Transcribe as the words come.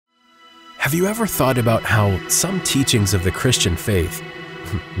Have you ever thought about how some teachings of the Christian faith,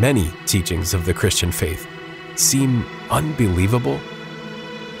 many teachings of the Christian faith, seem unbelievable?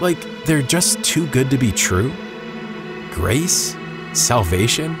 Like they're just too good to be true? Grace?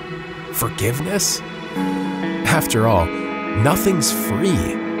 Salvation? Forgiveness? After all, nothing's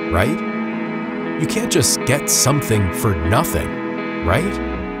free, right? You can't just get something for nothing,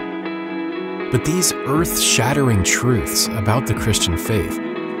 right? But these earth-shattering truths about the Christian faith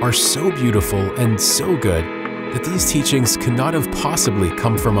are so beautiful and so good that these teachings could not have possibly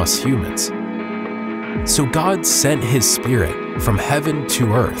come from us humans. So God sent His Spirit from heaven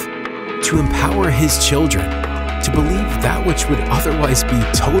to earth to empower His children to believe that which would otherwise be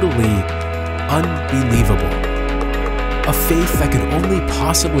totally unbelievable. A faith that could only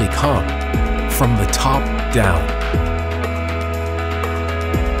possibly come from the top down.